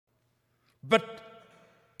But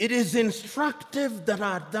it is instructive that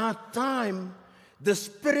at that time, the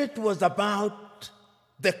spirit was about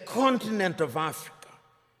the continent of Africa.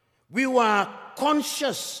 We were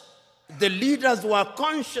conscious, the leaders were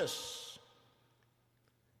conscious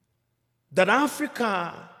that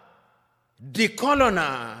Africa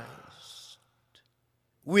decolonized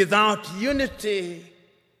without unity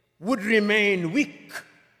would remain weak.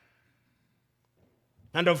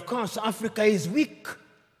 And of course, Africa is weak.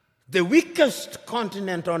 The weakest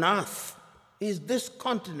continent on earth is this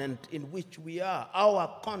continent in which we are,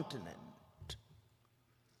 our continent.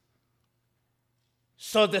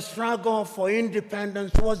 So the struggle for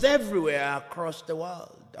independence was everywhere across the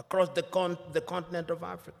world, across the continent of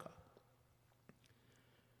Africa.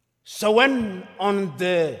 So when on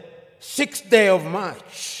the 6th day of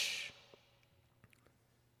March,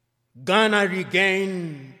 Ghana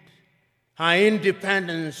regained her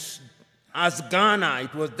independence as Ghana,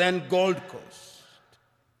 it was then Gold Coast.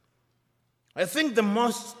 I think the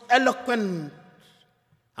most eloquent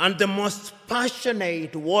and the most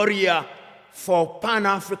passionate warrior for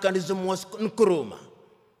Pan-Africanism was Nkrumah.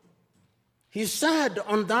 He said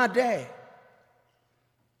on that day,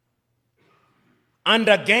 and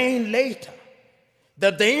again later,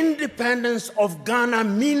 that the independence of Ghana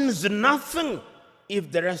means nothing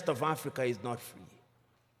if the rest of Africa is not free.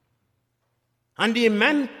 And he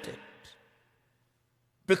meant it,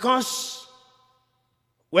 because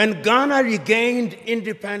when Ghana regained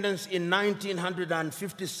independence in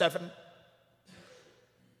 1957,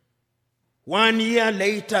 1 year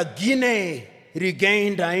later, Guinea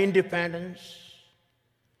regained her independence.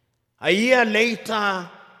 A year later,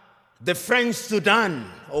 the French Sudan,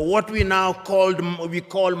 or what we now call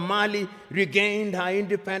Mali, regained her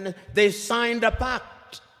independence. They signed a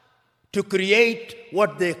pact to create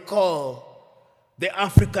what they call the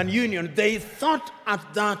African Union. They thought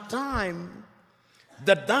at that time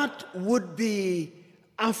that that would be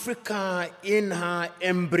Africa in her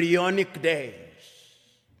embryonic days.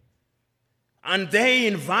 And they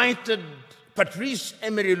invited Patrice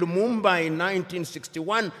Emery Lumumba in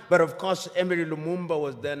 1961, but of course Emery Lumumba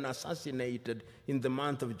was then assassinated in the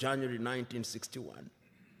month of January 1961.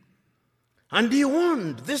 And he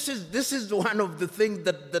warned, this is one of the things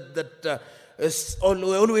that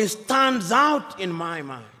always stands out in my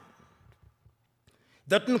mind,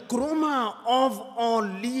 that Nkrumah, of all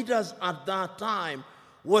leaders at that time,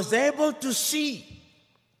 was able to see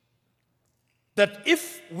that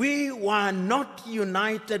if we were not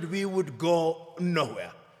united, we would go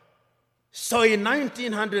nowhere. So in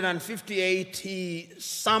 1958, he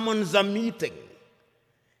summons a meeting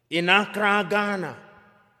in Accra, Ghana,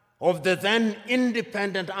 of the then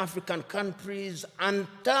independent African countries and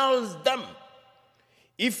tells them,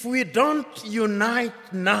 if we don't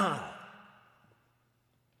unite now,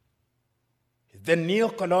 the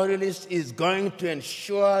neo-colonialist is going to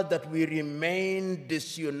ensure that we remain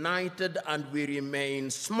disunited and we remain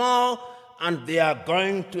small, and they are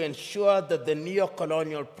going to ensure that the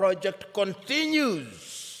neo-colonial project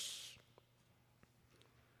continues.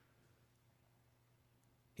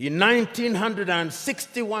 In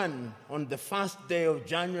 1961, on the first day of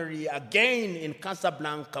January, again in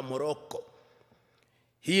Casablanca, Morocco,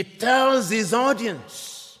 he tells his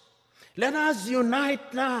audience, let us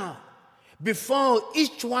unite now, before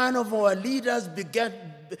each one of our leaders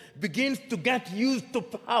begins to get used to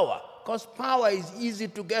power, because power is easy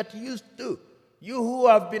to get used to. You who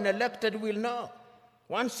have been elected will know.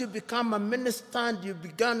 Once you become a minister and you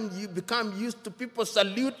become used to people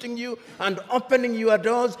saluting you and opening your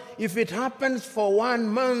doors, if it happens for 1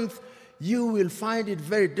 month, you will find it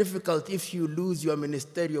very difficult if you lose your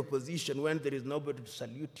ministerial position when there is nobody to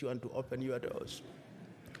salute you and to open your doors.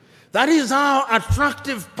 That is how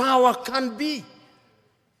attractive power can be.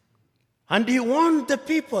 And he warned the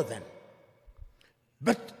people then.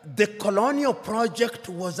 But the colonial project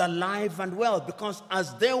was alive and well, because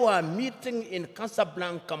as they were meeting in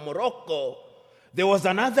Casablanca, Morocco, there was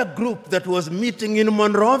another group that was meeting in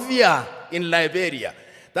Monrovia in Liberia.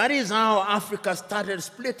 That is how Africa started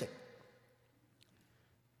splitting,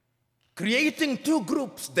 creating two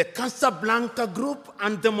groups, the Casablanca group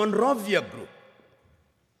and the Monrovia group.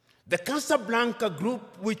 The Casablanca group,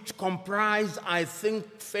 which comprised, I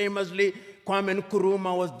think, famously, Kwame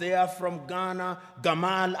Nkrumah was there from Ghana,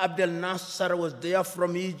 Gamal Abdel Nasser was there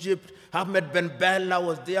from Egypt, Ahmed Ben Bella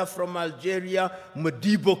was there from Algeria,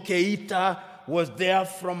 Modibo Keita was there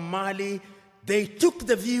from Mali. They took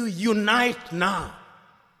the view, unite now.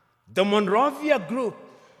 The Monrovia group,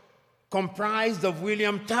 comprised of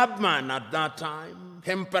William Tubman at that time.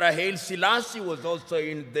 Emperor Haile Selassie was also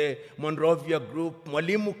in the Monrovia group.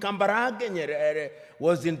 Mwalimu Kambarage Nyerere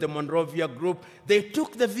was in the Monrovia group. They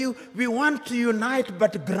took the view, we want to unite,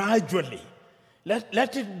 but gradually.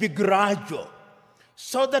 Let it be gradual.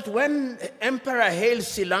 So that when Emperor Haile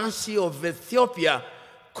Selassie of Ethiopia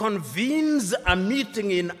convenes a meeting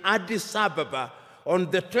in Addis Ababa on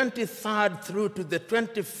the 23rd through to the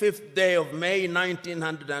 25th day of May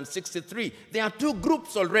 1963, there are two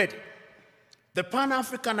groups already. The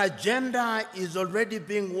Pan-African agenda is already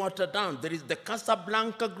being watered down. There is the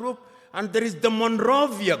Casablanca group and there is the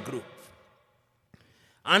Monrovia group.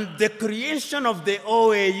 And the creation of the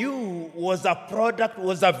OAU was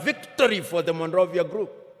a victory for the Monrovia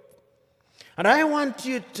group. And I want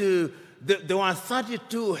you to, there were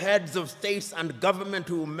 32 heads of states and government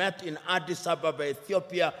who met in Addis Ababa,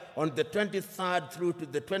 Ethiopia on the 23rd through to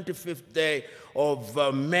the 25th day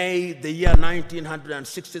of May, the year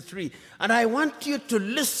 1963. And I want you to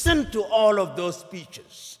listen to all of those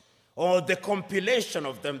speeches, or the compilation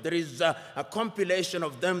of them. There is a compilation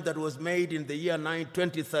of them that was made in the year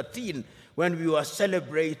 2013 when we were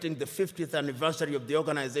celebrating the 50th anniversary of the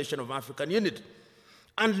Organization of African Unity.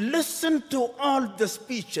 And listen to all the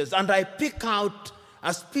speeches, and I pick out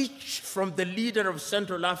a speech from the leader of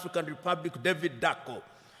Central African Republic, David Dacko.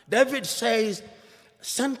 David says,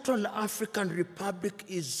 Central African Republic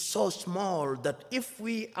is so small that if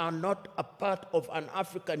we are not a part of an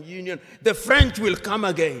African Union, the French will come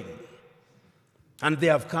again. And they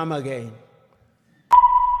have come again.